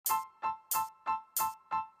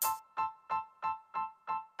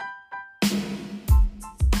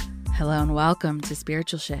Hello and welcome to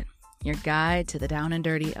Spiritual Shit, your guide to the down and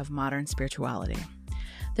dirty of modern spirituality.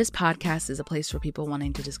 This podcast is a place for people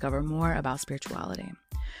wanting to discover more about spirituality,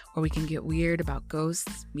 where we can get weird about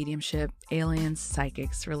ghosts, mediumship, aliens,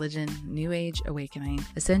 psychics, religion, new age, awakening,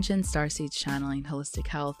 ascension, starseeds, channeling, holistic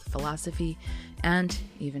health, philosophy, and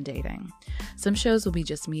even dating. Some shows will be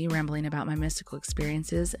just me rambling about my mystical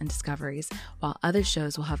experiences and discoveries, while other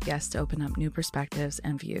shows will have guests to open up new perspectives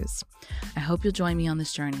and views. I hope you'll join me on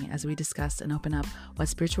this journey as we discuss and open up what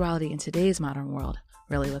spirituality in today's modern world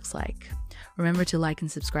really looks like. Remember to like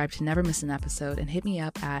and subscribe to never miss an episode, and hit me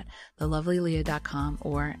up at thelovelyleah.com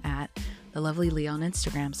or at thelovelyleah on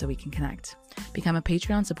Instagram so we can connect. Become a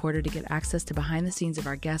Patreon supporter to get access to behind the scenes of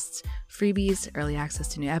our guests, freebies, early access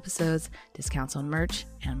to new episodes, discounts on merch,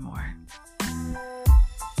 and more.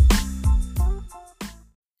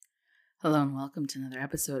 Hello and welcome to another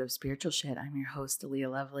episode of Spiritual Shit. I'm your host, Leah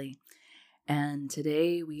Lovely, and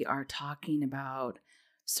today we are talking about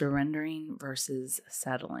surrendering versus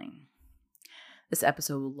settling. This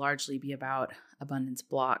episode will largely be about abundance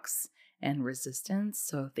blocks and resistance,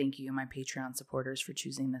 so thank you, my Patreon supporters, for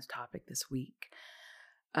choosing this topic this week.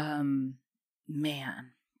 When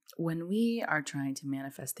we are trying to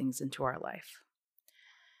manifest things into our life,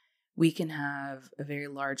 we can have a very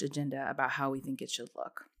large agenda about how we think it should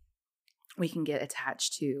look. We can get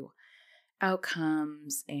attached to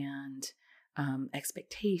outcomes and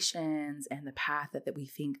expectations and the path that we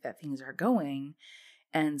think that things are going.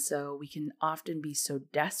 And so we can often be so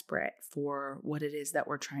desperate for what it is that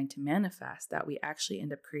we're trying to manifest that we actually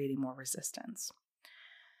end up creating more resistance.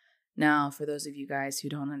 Now, for those of you guys who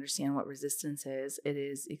don't understand what resistance is, it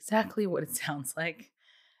is exactly what it sounds like.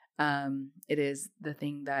 It is the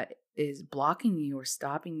thing that is blocking you or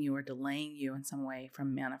stopping you or delaying you in some way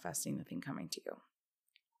from manifesting the thing coming to you.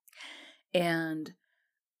 And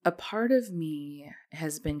a part of me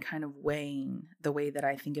has been kind of weighing the way that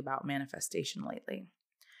I think about manifestation lately,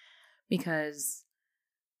 because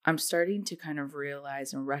I'm starting to kind of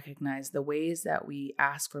realize and recognize the ways that we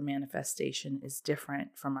ask for manifestation is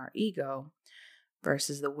different from our ego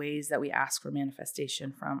versus the ways that we ask for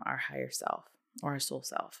manifestation from our higher self or our soul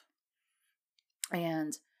self.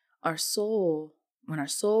 And our soul, when our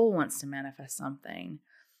soul wants to manifest something,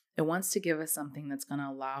 it wants to give us something that's going to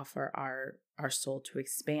allow for our soul to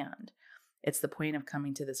expand. It's the point of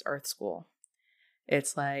coming to this earth school.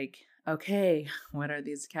 It's like, okay, what are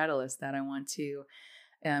these catalysts that I want to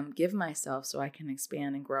give myself so I can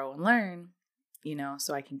expand and grow and learn,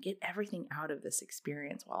 so I can get everything out of this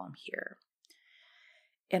experience while I'm here.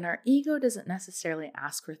 And our ego doesn't necessarily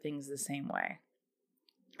ask for things the same way.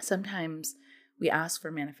 Sometimes we ask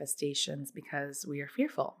for manifestations because we are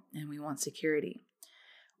fearful and we want security.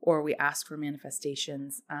 Or we ask for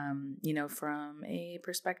manifestations, from a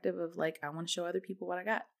perspective of like, I want to show other people what I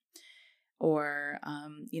got. Or,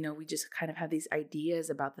 we just kind of have these ideas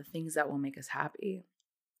about the things that will make us happy.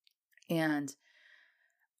 And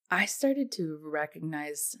I started to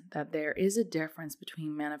recognize that there is a difference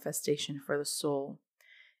between manifestation for the soul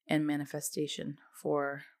and manifestation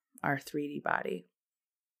for our 3D body.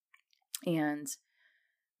 And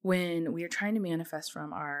when we are trying to manifest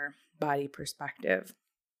from our body perspective,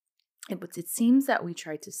 it seems that we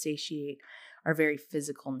try to satiate our very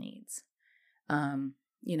physical needs.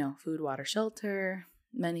 Food, water, shelter,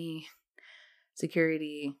 money,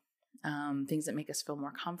 security, things that make us feel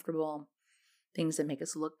more comfortable, things that make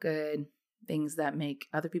us look good, things that make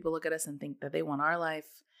other people look at us and think that they want our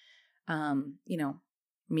life.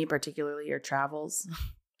 Me particularly, or travels.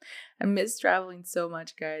 I miss traveling so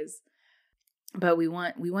much, guys. But we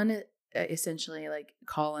want to essentially like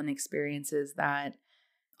call on experiences that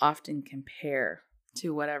often compare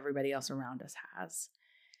to what everybody else around us has.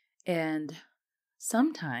 And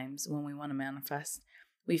sometimes when we want to manifest,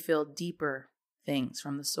 we feel deeper things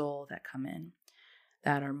from the soul that come in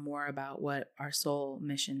that are more about what our soul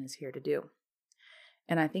mission is here to do.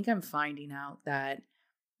 And I think I'm finding out that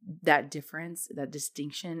difference, that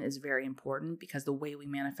distinction is very important because the way we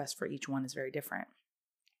manifest for each one is very different.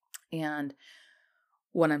 And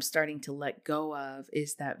what I'm starting to let go of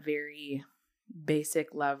is that very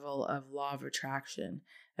basic level of law of attraction,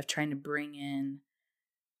 of trying to bring in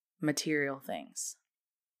material things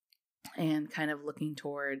and kind of looking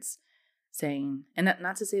towards saying, and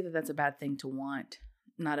not to say that that's a bad thing to want,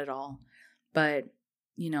 not at all, but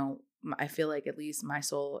I feel like at least my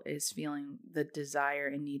soul is feeling the desire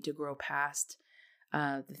and need to grow past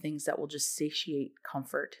the things that will just satiate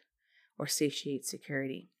comfort or satiate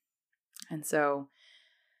security. And so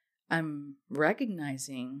I'm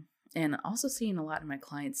recognizing and also seeing a lot in my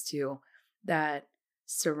clients too, that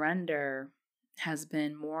surrender has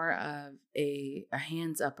been more of a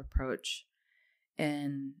hands up approach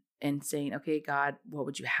and saying, okay, God, what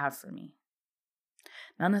would you have for me?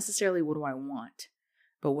 Not necessarily what do I want,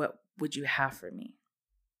 but what would you have for me?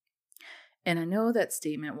 And I know that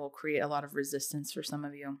statement will create a lot of resistance for some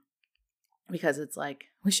of you because it's like,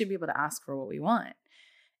 we should be able to ask for what we want.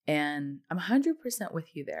 And I'm 100%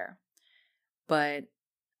 with you there. But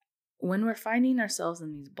when we're finding ourselves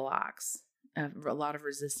in these blocks of a lot of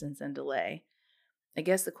resistance and delay, I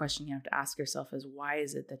guess the question you have to ask yourself is, why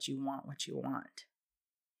is it that you want what you want?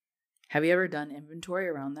 Have you ever done inventory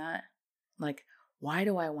around that? Like, why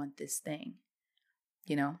do I want this thing?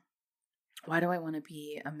 Why do I want to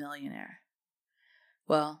be a millionaire?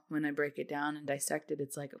 Well, when I break it down and dissect it,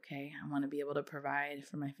 it's like, okay, I want to be able to provide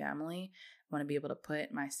for my family. I want to be able to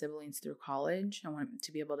put my siblings through college. I want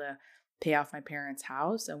to be able to pay off my parents'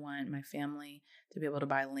 house. I want my family to be able to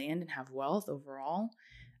buy land and have wealth overall.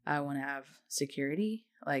 I want to have security,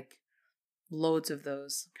 like loads of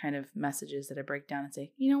those kind of messages that I break down and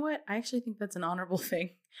say, you know what? I actually think that's an honorable thing.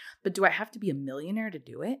 But do I have to be a millionaire to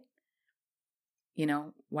do it?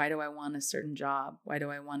 Why do I want a certain job? Why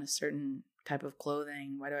do I want a certain type of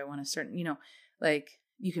clothing? Why do I want a certain,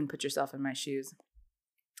 you can put yourself in my shoes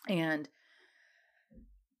and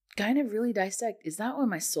kind of really dissect, is that what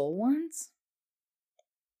my soul wants?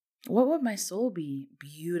 What would my soul be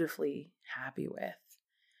beautifully happy with?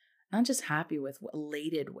 Not just happy with,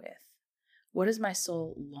 elated with. What is my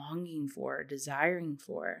soul longing for, desiring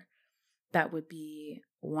for, that would be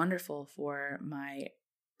wonderful for my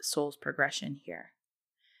soul's progression here?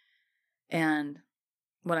 And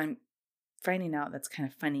what I'm finding out that's kind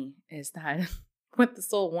of funny is that what the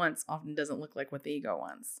soul wants often doesn't look like what the ego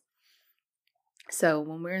wants. So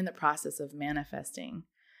when we're in the process of manifesting,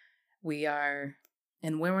 when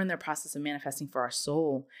we're in the process of manifesting for our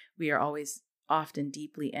soul, we are always often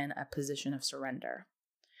deeply in a position of surrender,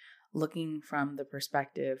 looking from the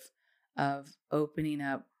perspective of opening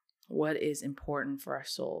up what is important for our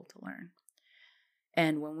soul to learn.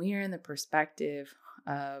 And when we are in the perspective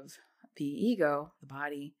of the ego, the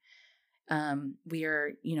body, we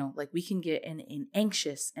are, we can get in an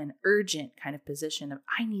anxious and urgent kind of position of,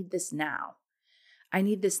 I need this now. I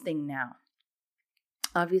need this thing now.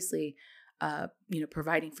 Obviously,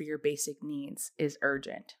 providing for your basic needs is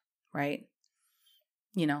urgent, right?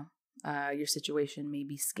 Your situation may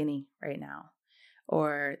be skinny right now,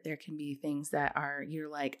 or there can be things that you're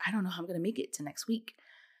like, I don't know how I'm going to make it to next week.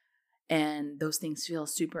 And those things feel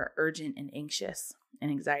super urgent and anxious and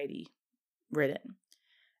anxiety ridden.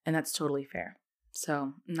 And that's totally fair.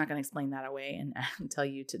 So I'm not going to explain that away and tell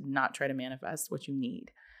you to not try to manifest what you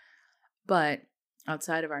need. But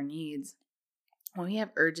outside of our needs, when we have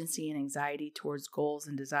urgency and anxiety towards goals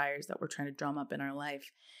and desires that we're trying to drum up in our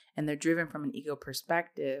life, and they're driven from an ego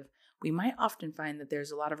perspective, we might often find that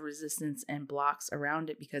there's a lot of resistance and blocks around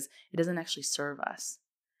it because it doesn't actually serve us.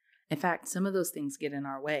 In fact, some of those things get in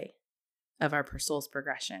our way of our soul's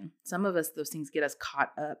progression. Some of us, those things get us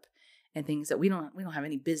caught up in things that we don't have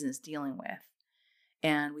any business dealing with.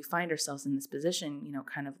 And we find ourselves in this position,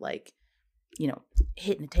 kind of like,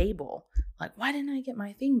 hitting a table. Like, why didn't I get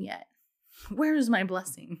my thing yet? Where is my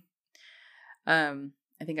blessing? I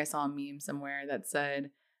think I saw a meme somewhere that said,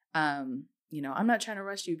 I'm not trying to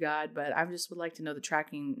rush you, God, but I just would like to know the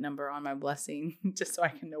tracking number on my blessing just so I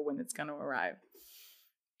can know when it's going to arrive.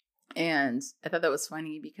 And I thought that was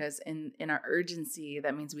funny because in our urgency,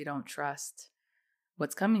 that means we don't trust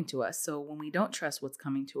what's coming to us. So when we don't trust what's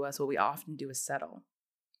coming to us, what we often do is settle.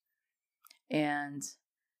 And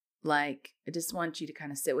I just want you to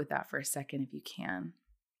kind of sit with that for a second if you can.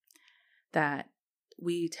 That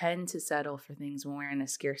we tend to settle for things when we're in a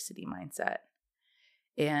scarcity mindset.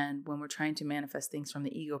 And when we're trying to manifest things from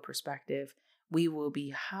the ego perspective, we will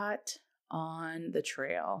be hot on the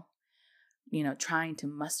trail, trying to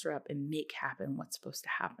muster up and make happen what's supposed to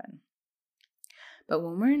happen. But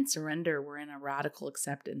when we're in surrender, we're in a radical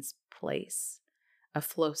acceptance place, a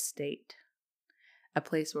flow state, a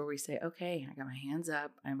place where we say, okay, I got my hands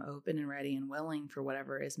up. I'm open and ready and willing for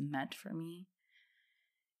whatever is meant for me.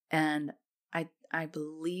 And I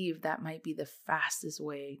believe that might be the fastest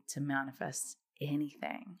way to manifest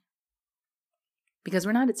anything. Because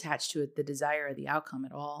we're not attached to the desire or the outcome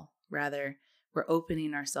at all. Rather, we're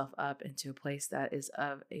opening ourselves up into a place that is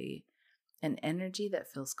of an energy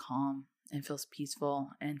that feels calm and feels peaceful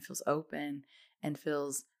and feels open and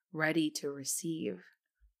feels ready to receive.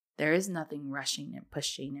 There is nothing rushing and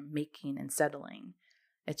pushing and making and settling.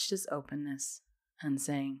 It's just openness and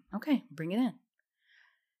saying, okay, bring it in.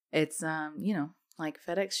 It's, like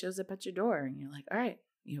FedEx shows up at your door and you're like, all right,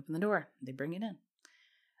 you open the door, they bring it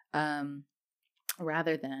in.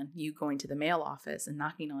 rather than you going to the mail office and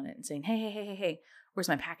knocking on it and saying, hey, where's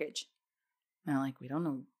my package? And I'm like, we don't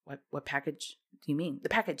know what package do you mean? The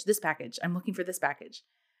package, this package. I'm looking for this package.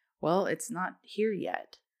 Well, it's not here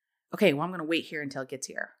yet. Okay, well, I'm going to wait here until it gets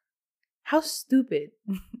here. How stupid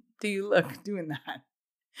do you look doing that?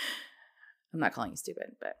 I'm not calling you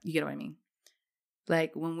stupid, but you get what I mean.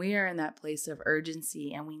 Like when we are in that place of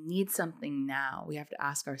urgency and we need something now, we have to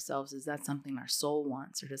ask ourselves, is that something our soul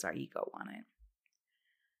wants or does our ego want it?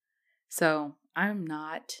 So I'm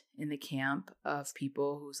not in the camp of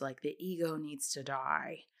people who's like, the ego needs to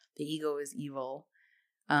die. The ego is evil.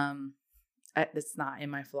 That's not in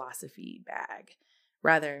my philosophy bag.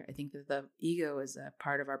 Rather, I think that the ego is a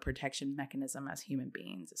part of our protection mechanism as human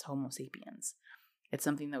beings, as Homo sapiens. It's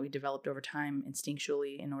something that we developed over time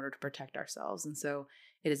instinctually in order to protect ourselves. And so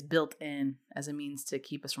it is built in as a means to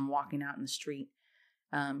keep us from walking out in the street,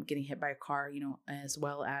 getting hit by a car, as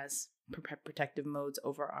well as protective modes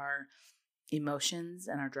over our emotions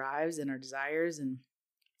and our drives and our desires and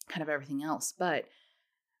kind of everything else. But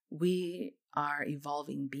we are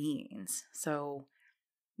evolving beings. So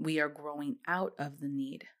we are growing out of the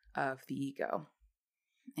need of the ego.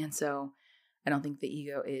 And so I don't think the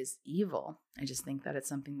ego is evil. I just think that it's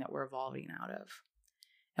something that we're evolving out of.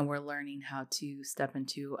 And we're learning how to step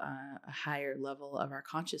into a higher level of our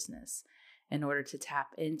consciousness in order to tap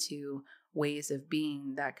into ways of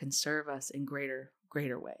being that can serve us in greater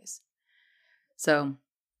ways. So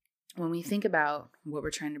when we think about what we're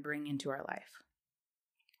trying to bring into our life,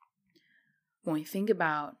 when we think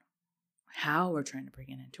about how we're trying to bring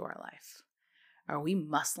it into our life, are we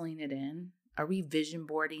muscling it in? Are we vision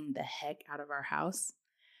boarding the heck out of our house?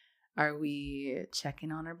 Are we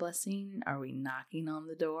checking on our blessing? Are we knocking on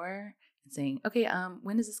the door and saying, okay,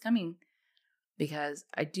 when is this coming? Because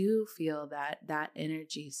I do feel that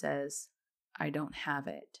energy says, I don't have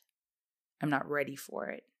it. I'm not ready for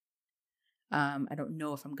it. I don't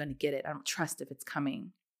know if I'm going to get it. I don't trust if it's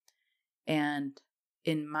coming. And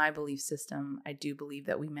in my belief system, I do believe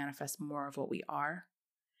that we manifest more of what we are,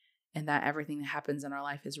 and that everything that happens in our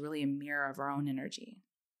life is really a mirror of our own energy.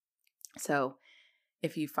 So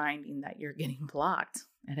if you're finding that you're getting blocked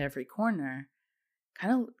at every corner,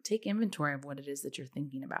 kind of take inventory of what it is that you're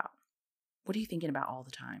thinking about. What are you thinking about all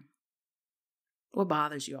the time? What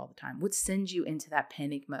bothers you all the time? What sends you into that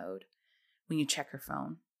panic mode when you check your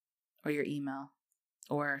phone or your email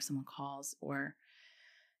or someone calls or,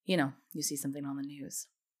 you see something on the news?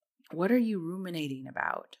 What are you ruminating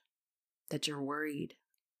about that you're worried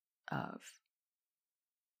of?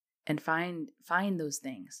 And find those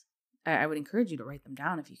things. I would encourage you to write them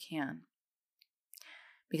down if you can.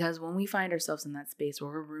 Because when we find ourselves in that space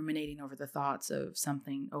where we're ruminating over the thoughts of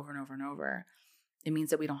something over and over and over, it means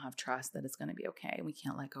that we don't have trust that it's going to be okay. We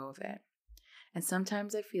can't let go of it. And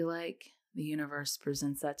sometimes I feel like the universe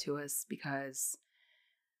presents that to us because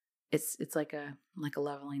it's like a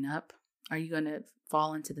leveling up. Are you going to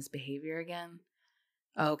fall into this behavior again?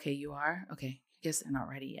 Oh, okay, you are? Okay, I guess they're not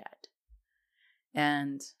ready yet.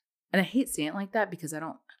 And I hate saying it like that because I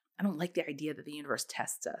don't like the idea that the universe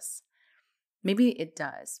tests us. Maybe it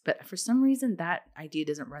does, but for some reason that idea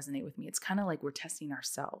doesn't resonate with me. It's kind of like we're testing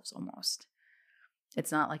ourselves almost.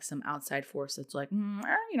 It's not like some outside force that's like,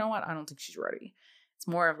 you know what? I don't think she's ready. It's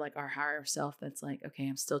more of like our higher self that's like, okay,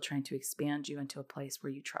 I'm still trying to expand you into a place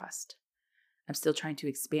where you trust. I'm still trying to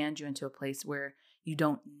expand you into a place where you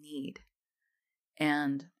don't need.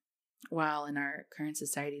 And while in our current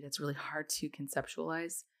society, that's really hard to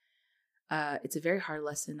conceptualize, it's a very hard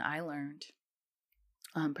lesson I learned,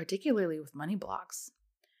 particularly with money blocks.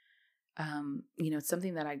 It's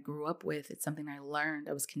something that I grew up with. It's something I learned.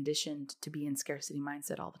 I was conditioned to be in scarcity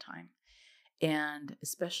mindset all the time. And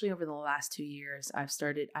especially over the last 2 years,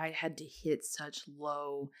 I had to hit such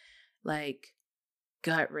low, like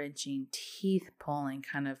gut-wrenching, teeth-pulling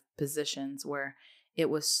kind of positions where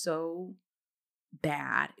it was so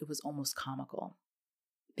bad, it was almost comical.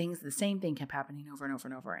 The same thing kept happening over and over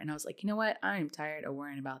and over. And I was like, you know what? I am tired of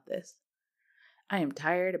worrying about this. I am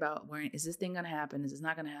tired about worrying, is this thing going to happen? Is this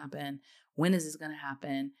not going to happen? When is this going to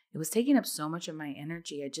happen? It was taking up so much of my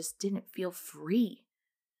energy. I just didn't feel free.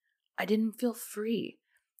 I didn't feel free.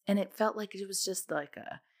 And it felt like it was just like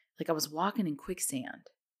I was walking in quicksand.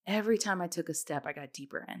 Every time I took a step, I got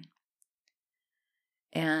deeper in.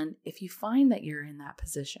 And if you find that you're in that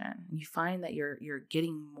position, you find that you're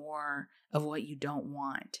getting more of what you don't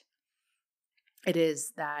want, it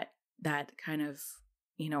is that kind of,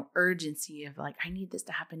 urgency of like, I need this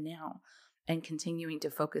to happen now, and continuing to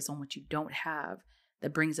focus on what you don't have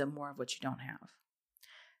that brings up more of what you don't have.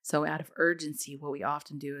 So out of urgency, what we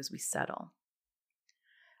often do is we settle.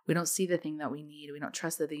 We don't see the thing that we need. We don't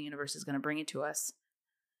trust that the universe is going to bring it to us.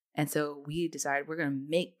 And so we decide we're going to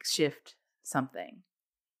makeshift something,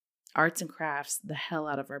 arts and crafts the hell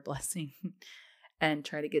out of our blessing and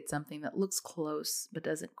try to get something that looks close but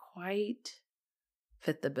doesn't quite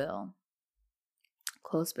fit the bill.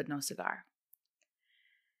 Close but no cigar.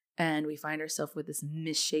 And we find ourselves with this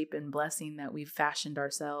misshapen blessing that we've fashioned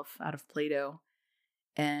ourselves out of Play-Doh.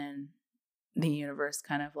 And the universe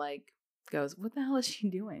kind of like goes, what the hell is she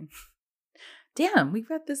doing? Damn, we've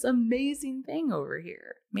got this amazing thing over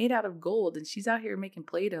here made out of gold, and she's out here making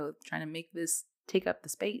Play-Doh trying to make this take up the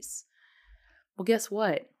space. Well, guess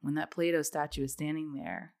what? When that Play-Doh statue is standing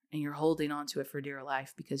there and you're holding onto it for dear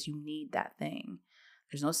life because you need that thing,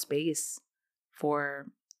 there's no space for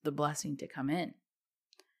the blessing to come in.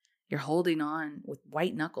 You're holding on with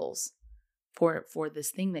white knuckles for this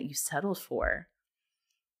thing that you settled for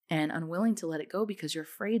and unwilling to let it go because you're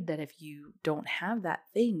afraid that if you don't have that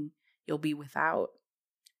thing, you'll be without,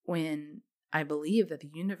 when I believe that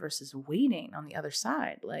the universe is waiting on the other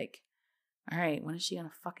side. Like, all right, when is she going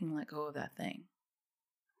to fucking let go of that thing?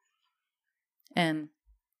 And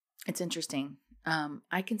it's interesting.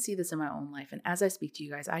 I can see this in my own life. And as I speak to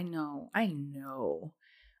you guys, I know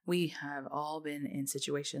we have all been in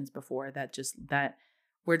situations before that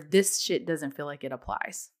where this shit doesn't feel like it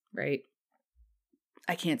applies, right?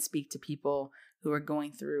 I can't speak to people who are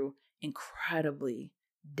going through incredibly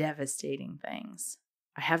devastating things.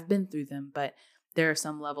 I have been through them, but there are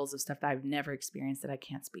some levels of stuff that I've never experienced that I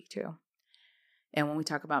can't speak to. And when we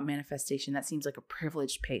talk about manifestation, that seems like a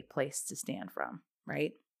privileged place to stand from,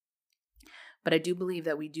 right? But I do believe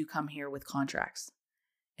that we do come here with contracts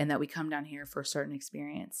and that we come down here for a certain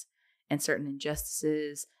experience and certain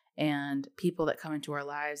injustices and people that come into our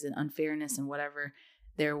lives and unfairness and whatever.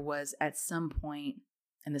 There was at some point,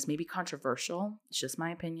 and this may be controversial, it's just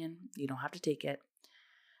my opinion, you don't have to take it,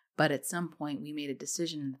 but at some point we made a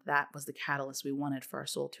decision that was the catalyst we wanted for our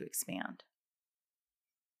soul to expand.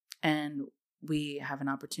 And we have an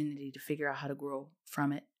opportunity to figure out how to grow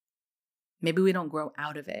from it. Maybe we don't grow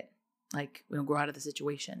out of it, like we don't grow out of the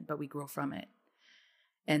situation, but we grow from it.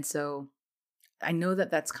 And so I know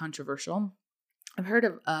that that's controversial. I've heard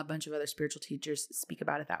of a bunch of other spiritual teachers speak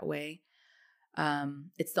about it that way.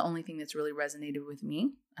 It's the only thing that's really resonated with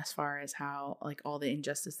me as far as how, like, all the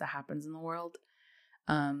injustice that happens in the world,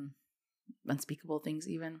 unspeakable things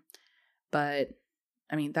even. But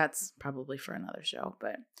I mean, that's probably for another show.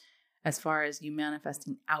 But as far as you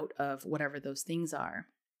manifesting out of whatever those things are,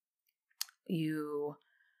 you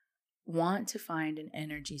want to find an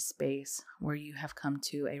energy space where you have come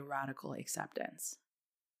to a radical acceptance.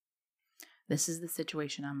 This is the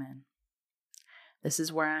situation I'm in. This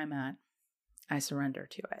is where I'm at. I surrender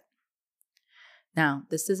to it. Now,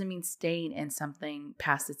 this doesn't mean staying in something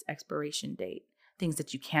past its expiration date, things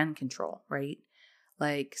that you can control, right?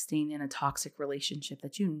 Like staying in a toxic relationship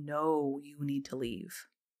that you know you need to leave.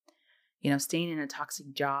 You know, staying in a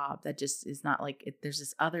toxic job that just is not like it, there's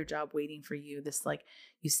this other job waiting for you, this like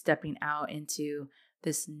you stepping out into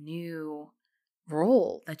this new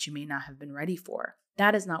role that you may not have been ready for.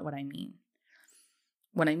 That is not what I mean.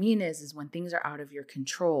 What I mean is when things are out of your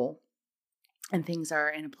control and things are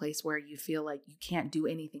in a place where you feel like you can't do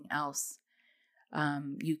anything else.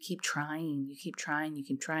 You keep trying.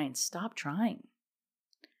 Stop trying.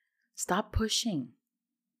 Stop pushing.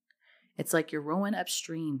 It's like you're rowing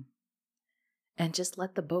upstream and just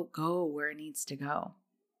let the boat go where it needs to go.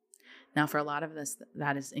 Now, for a lot of us,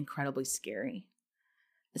 that is incredibly scary.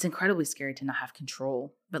 It's incredibly scary to not have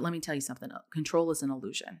control. But let me tell you something. Control is an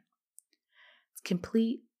illusion. It's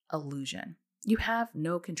complete illusion. You have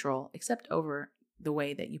no control except over the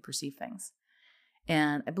way that you perceive things.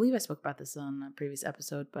 And I believe I spoke about this on a previous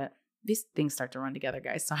episode, but these things start to run together,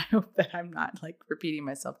 guys. So I hope that I'm not like repeating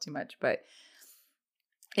myself too much, but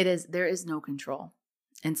there is no control.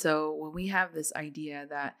 And so when we have this idea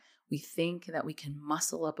that we think that we can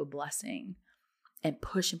muscle up a blessing and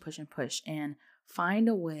push and push and push and find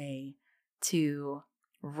a way to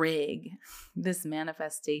rig this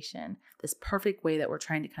manifestation, this perfect way that we're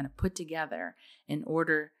trying to kind of put together in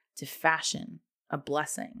order to fashion a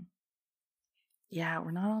blessing. Yeah,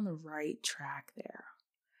 we're not on the right track there.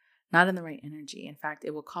 Not in the right energy. In fact,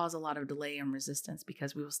 it will cause a lot of delay and resistance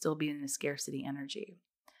because we will still be in a scarcity energy.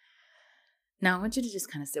 Now, I want you to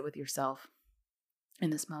just kind of sit with yourself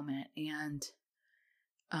in this moment, and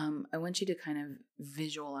I want you to kind of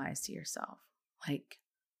visualize to yourself, like,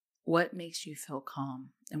 what makes you feel calm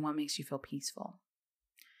and what makes you feel peaceful?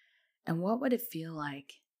 And what would it feel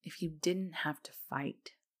like if you didn't have to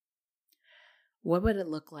fight? What would it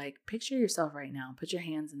look like? Picture yourself right now. Put your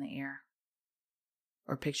hands in the air.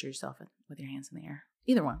 Or picture yourself with your hands in the air.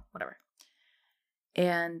 either one, whatever.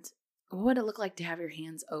 And what would it look like to have your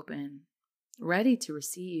hands open, ready to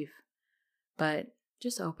receive, but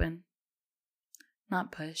just open,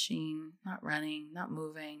 not pushing, not running, not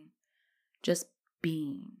moving, just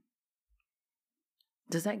being?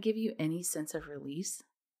 Does that give you any sense of release?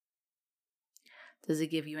 Does it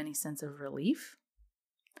give you any sense of relief?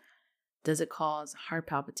 Does it cause heart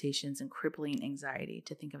palpitations and crippling anxiety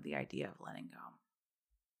to think of the idea of letting go?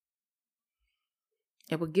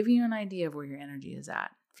 It will give you an idea of where your energy is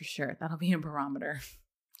at, for sure. That'll be a barometer.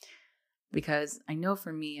 Because I know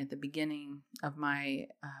for me, at the beginning of my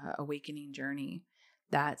awakening journey,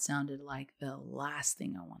 that sounded like the last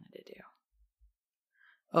thing I wanted to do.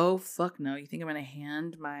 Oh, fuck no. You think I'm going to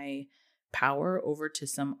hand my power over to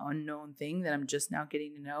some unknown thing that I'm just now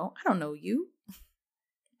getting to know? I don't know you.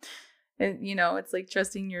 And, it's like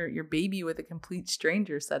trusting your baby with a complete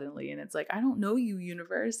stranger suddenly. And it's like, I don't know you,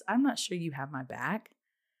 universe. I'm not sure you have my back.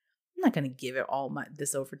 I'm not going to give it all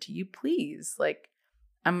this over to you, please. Like,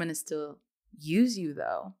 I'm going to still use you,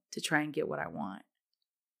 though, to try and get what I want.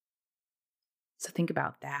 So think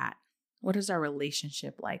about that. What is our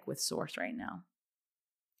relationship like with Source right now?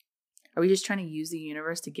 Are we just trying to use the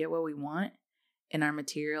universe to get what we want in our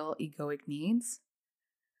material egoic needs?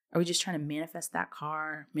 Are we just trying to manifest that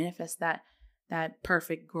car, manifest that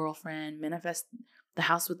perfect girlfriend, manifest the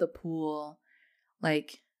house with the pool?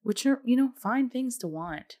 Like, which are, fine things to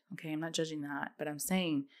want. Okay, I'm not judging that, but I'm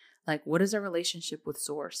saying, like, what is our relationship with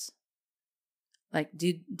Source? Like,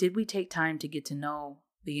 did we take time to get to know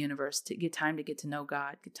the universe, to get time to get to know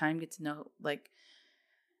God, get to know, like,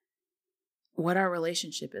 what our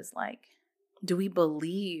relationship is like? Do we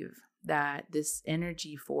believe that this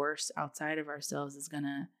energy force outside of ourselves is going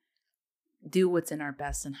to do what's in our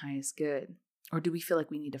best and highest good? Or do we feel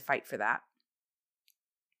like we need to fight for that?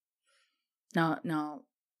 Now,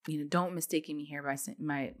 don't mistake me here by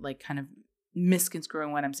my, like, kind of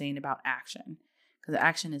misconstruing what I'm saying about action, because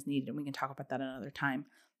action is needed and we can talk about that another time.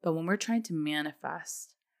 But when we're trying to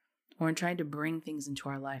manifest, when we're trying to bring things into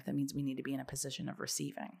our life, that means we need to be in a position of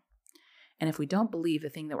receiving. And if we don't believe the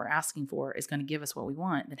thing that we're asking for is going to give us what we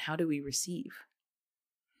want, then how do we receive?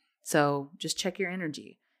 So just check your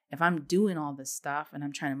energy. If I'm doing all this stuff and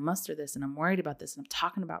I'm trying to muster this and I'm worried about this and I'm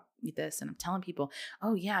talking about this and I'm telling people,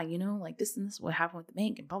 oh yeah, like this and this is what happened with the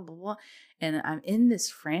bank and blah, blah, blah. And I'm in this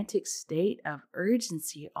frantic state of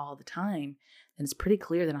urgency all the time, then it's pretty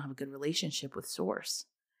clear that I don't have a good relationship with Source.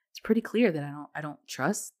 It's pretty clear that I don't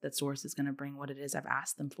trust that Source is going to bring what it is I've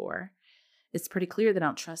asked them for. It's pretty clear that I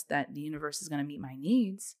don't trust that the universe is going to meet my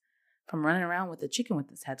needs. If I'm running around with a chicken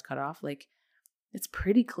with its head cut off, like, it's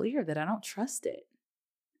pretty clear that I don't trust it.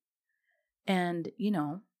 And,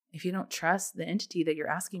 if you don't trust the entity that you're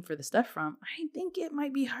asking for the stuff from, I think it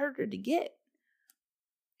might be harder to get.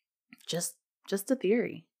 Just a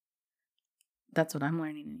theory. That's what I'm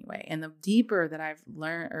learning anyway. And the deeper that I've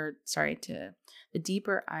learned, the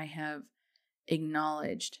deeper I have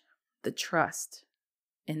acknowledged the trust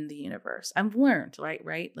in the universe, I've learned,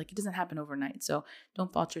 right? Like, it doesn't happen overnight. So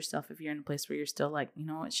don't fault yourself if you're in a place where you're still like,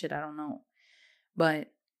 shit, I don't know.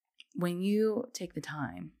 But when you take the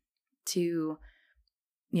time to,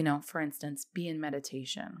 for instance, be in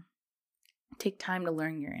meditation, take time to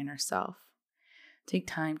learn your inner self, take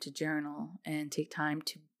time to journal, and take time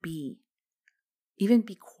to even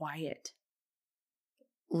be quiet,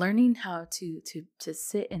 learning how to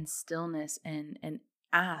sit in stillness and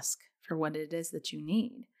ask for what it is that you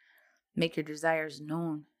need. Make your desires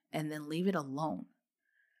known and then leave it alone.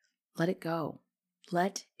 Let it go.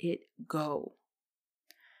 Let it go.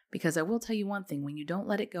 Because I will tell you one thing, when you don't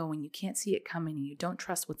let it go, when you can't see it coming and you don't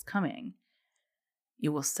trust what's coming,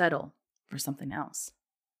 you will settle for something else.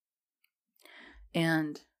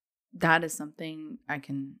 And that is something I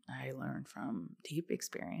learned from deep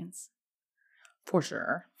experience, for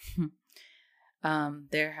sure.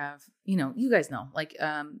 There have, you guys know, like,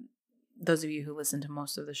 those of you who listen to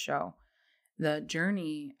most of the show, the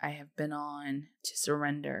journey I have been on to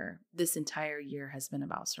surrender this entire year has been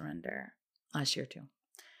about surrender. Last year too.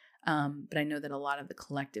 But I know that a lot of the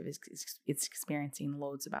collective is experiencing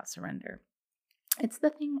loads about surrender. It's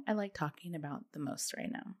the thing I like talking about the most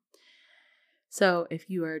right now. So if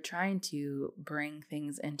you are trying to bring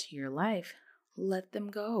things into your life, let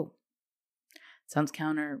them go. Sounds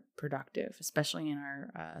counterproductive, especially in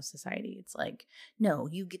our society. It's like, no,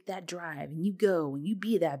 you get that drive and you go and you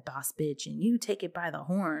be that boss bitch and you take it by the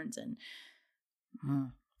horns. And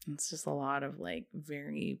it's just a lot of, like,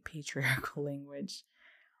 very patriarchal language.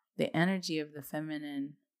 The energy of the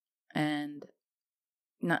feminine, and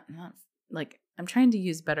not like, I'm trying to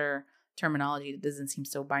use better terminology that doesn't seem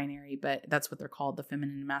so binary, but that's what they're called, the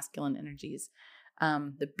feminine and masculine energies.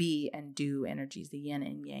 the be and do energies, the yin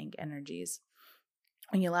and yang energies.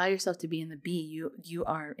 When you allow yourself to be in the be, you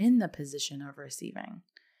are in the position of receiving.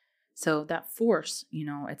 So that force,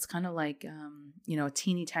 it's kind of like, a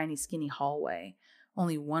teeny tiny skinny hallway.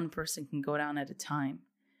 Only one person can go down at a time.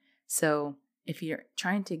 So if you're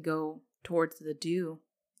trying to go towards the do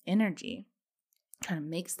energy, trying to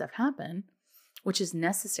make stuff happen, which is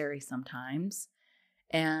necessary sometimes.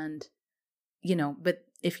 And, but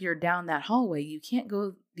if you're down that hallway, you can't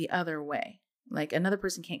go the other way. Like another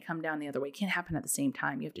person can't come down the other way. It can't happen at the same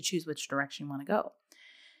time. You have to choose which direction you want to go.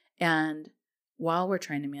 And while we're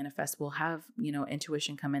trying to manifest, we'll have,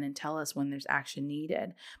 intuition come in and tell us when there's action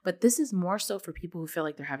needed. But this is more so for people who feel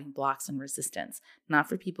like they're having blocks and resistance, not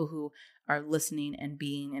for people who are listening and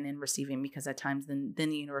being and in receiving, because at times then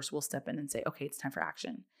the universe will step in and say, okay, it's time for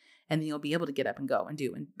action. And then you'll be able to get up and go and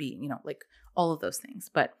do and be, like all of those things.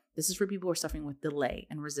 But this is for people who are suffering with delay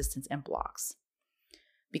and resistance and blocks,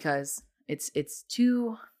 because it's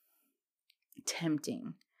too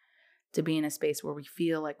tempting to be in a space where we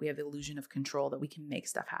feel like we have the illusion of control, that we can make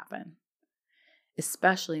stuff happen,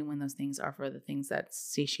 especially when those things are for the things that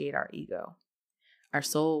satiate our ego. Our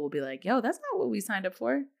soul will be like, yo, that's not what we signed up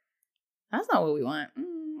for. That's not what we want.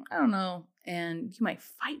 I don't know. And you might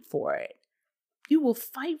fight for it. You will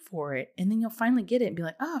fight for it. And then you'll finally get it and be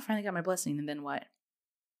like, oh, I finally got my blessing. And then what?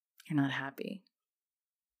 You're not happy.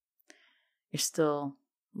 You're still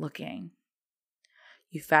looking.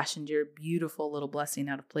 You fashioned your beautiful little blessing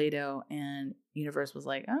out of Play-Doh, and universe was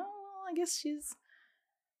like, oh, well, I guess she's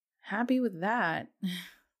happy with that.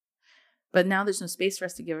 But now there's no space for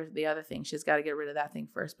us to give her the other thing. She's got to get rid of that thing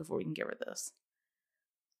first before we can get rid of this.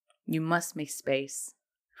 You must make space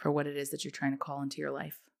for what it is that you're trying to call into your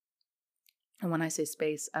life. And when I say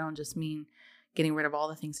space, I don't just mean getting rid of all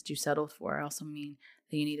the things that you settled for. I also mean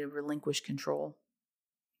that you need to relinquish control.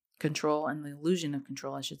 Control and the illusion of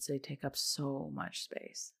control, I should say, take up so much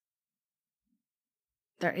space.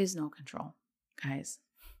 There is no control, guys.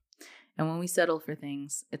 And when we settle for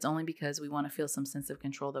things, it's only because we want to feel some sense of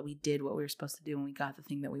control, that we did what we were supposed to do and we got the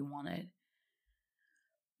thing that we wanted.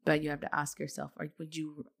 But you have to ask yourself, would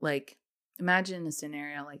you, imagine a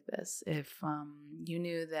scenario like this. If you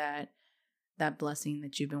knew that blessing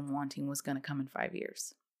that you've been wanting was going to come in 5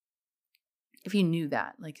 years. If you knew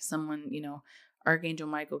that, like someone, Archangel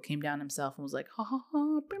Michael came down himself and was like, ha ha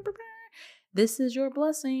ha, this is your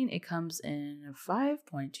blessing. It comes in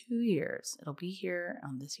 5.2 years. It'll be here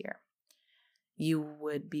on this year. You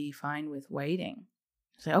would be fine with waiting.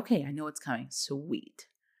 Say, okay, I know it's coming. Sweet.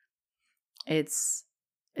 It's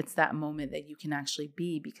that moment that you can actually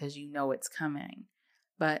be because you know it's coming.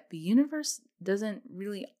 But the universe doesn't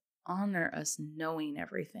really honor us knowing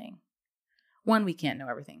everything. One, we can't know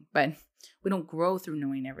everything, but we don't grow through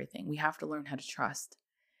knowing everything. We have to learn how to trust.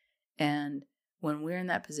 And when we're in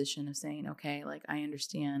that position of saying, okay, I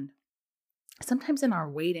understand, sometimes in our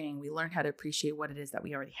waiting, we learn how to appreciate what it is that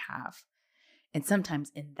we already have. And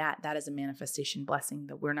sometimes in that is a manifestation blessing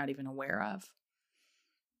that we're not even aware of.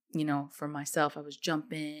 For myself, I was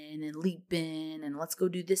jumping and leaping and let's go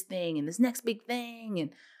do this thing and this next big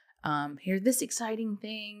thing and hear this exciting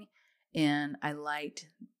thing. And I liked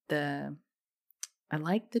the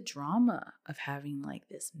drama of having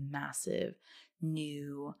this massive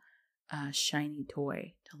new shiny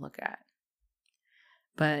toy to look at.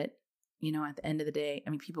 But, at the end of the day,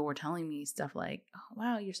 people were telling me stuff like, oh,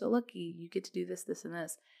 wow, you're so lucky. You get to do this, this, and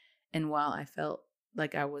this. And while I felt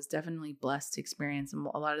like I was definitely blessed to experience a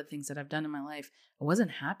lot of the things that I've done in my life, I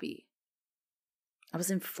wasn't happy. I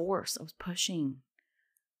was in force. I was pushing.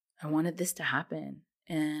 I wanted this to happen.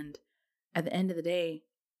 And at the end of the day,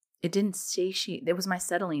 it didn't satiate. It was my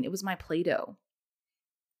settling. It was my Play-Doh.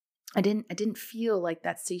 I didn't feel like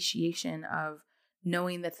that satiation of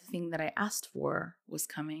knowing that the thing that I asked for was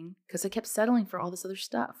coming, because I kept settling for all this other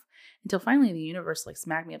stuff until finally the universe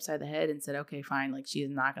smacked me upside the head and said, okay, fine. She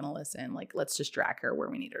is not going to listen. Let's just drag her where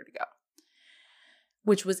we need her to go,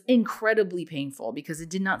 which was incredibly painful because it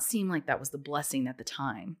did not seem like that was the blessing at the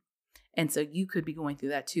time. And so you could be going through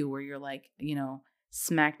that too, where you're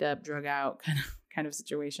smacked up, drug out kind of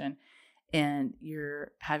situation. And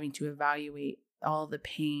you're having to evaluate all the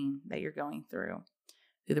pain that you're going through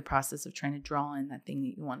the process of trying to draw in that thing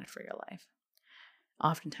that you wanted for your life.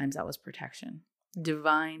 Oftentimes that was protection,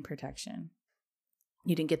 divine protection.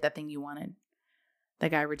 You didn't get that thing you wanted.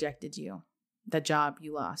 That guy rejected you. That job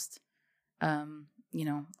you lost. Anything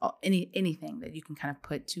that you can kind of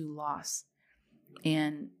put to loss.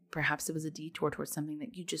 And perhaps it was a detour towards something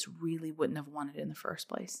that you just really wouldn't have wanted in the first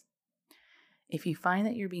place. If you find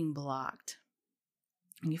that you're being blocked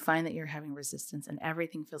and you find that you're having resistance and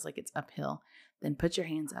everything feels like it's uphill, then put your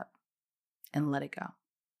hands up and let it go.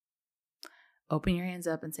 Open your hands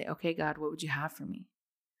up and say, okay, God, what would you have for me?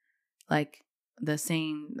 Like the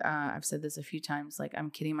saying, I've said this a few times, like I'm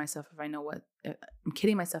kidding myself if I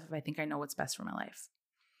think I know what's best for my life.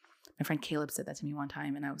 My friend Caleb said that to me one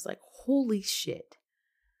time and I was like, holy shit.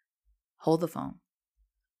 Hold the phone.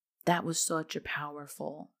 That was such a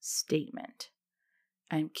powerful statement.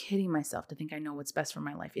 I'm kidding myself to think I know what's best for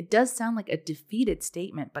my life. It does sound like a defeated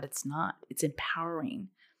statement, but it's not. It's empowering.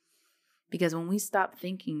 Because when we stop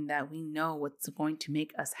thinking that we know what's going to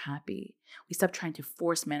make us happy, we stop trying to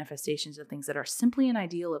force manifestations of things that are simply an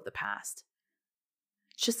ideal of the past.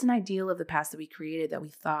 It's just an ideal of the past that we created that we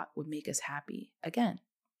thought would make us happy again.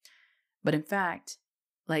 But in fact,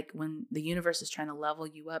 like when the universe is trying to level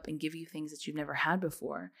you up and give you things that you've never had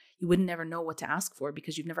before, you wouldn't never know what to ask for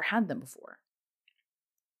because you've never had them before.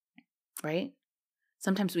 Right?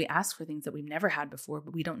 Sometimes we ask for things that we've never had before,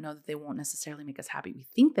 but we don't know that they won't necessarily make us happy. We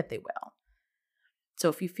think that they will. So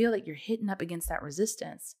if you feel like you're hitting up against that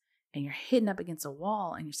resistance and you're hitting up against a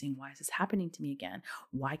wall and you're saying, why is this happening to me again?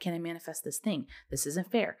 Why can't I manifest this thing? This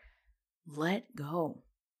isn't fair. Let go.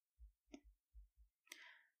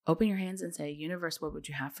 Open your hands and say, universe, what would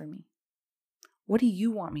you have for me? What do you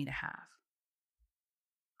want me to have?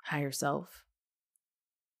 Higher self.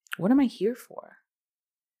 What am I here for?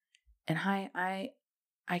 And I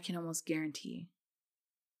can almost guarantee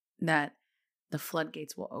that the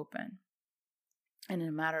floodgates will open. And in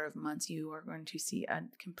a matter of months, you are going to see a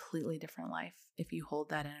completely different life if you hold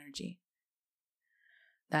that energy.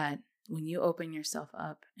 That when you open yourself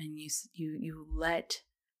up and you let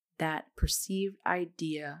that perceived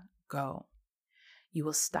idea go, you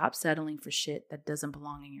will stop settling for shit that doesn't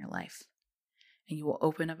belong in your life. And you will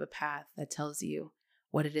open up a path that tells you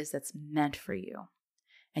what it is that's meant for you.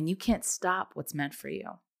 And you can't stop what's meant for you.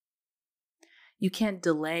 You can't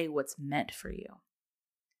delay what's meant for you.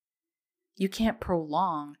 You can't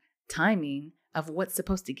prolong timing of what's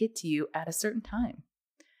supposed to get to you at a certain time.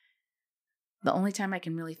 The only time I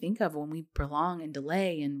can really think of when we prolong and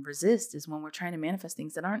delay and resist is when we're trying to manifest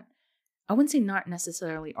things that aren't, I wouldn't say not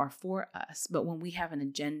necessarily are for us, but when we have an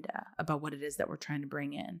agenda about what it is that we're trying to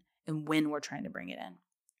bring in and when we're trying to bring it in.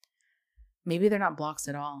 Maybe they're not blocks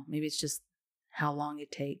at all. Maybe it's just how long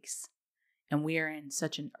it takes. And we are in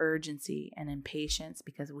such an urgency and impatience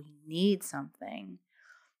because we need something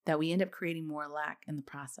that we end up creating more lack in the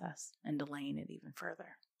process and delaying it even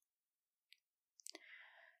further.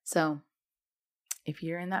 So if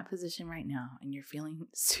you're in that position right now and you're feeling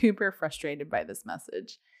super frustrated by this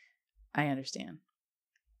message, I understand.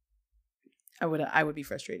 I would be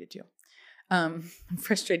frustrated too. I'm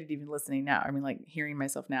frustrated even listening now. I mean, like hearing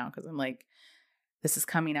myself now, because I'm like, this is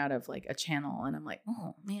coming out of like a channel and I'm like,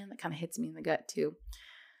 oh man, that kind of hits me in the gut too.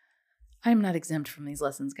 I'm not exempt from these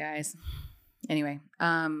lessons, guys. Anyway,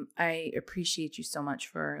 I appreciate you so much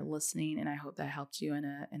for listening and I hope that helped you in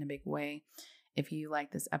a big way. If you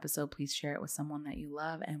like this episode, please share it with someone that you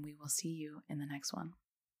love and we will see you in the next one.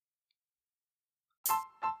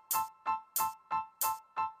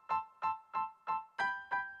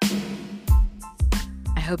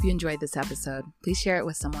 I hope you enjoyed this episode. Please share it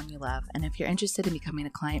with someone you love. And if you're interested in becoming a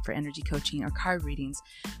client for energy coaching or card readings,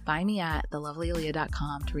 find me at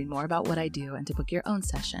thelovelyaleah.com to read more about what I do and to book your own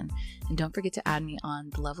session. And don't forget to add me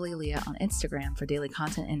on The Lovely Aleah on Instagram for daily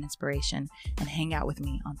content and inspiration and hang out with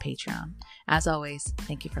me on Patreon. As always,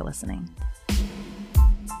 thank you for listening.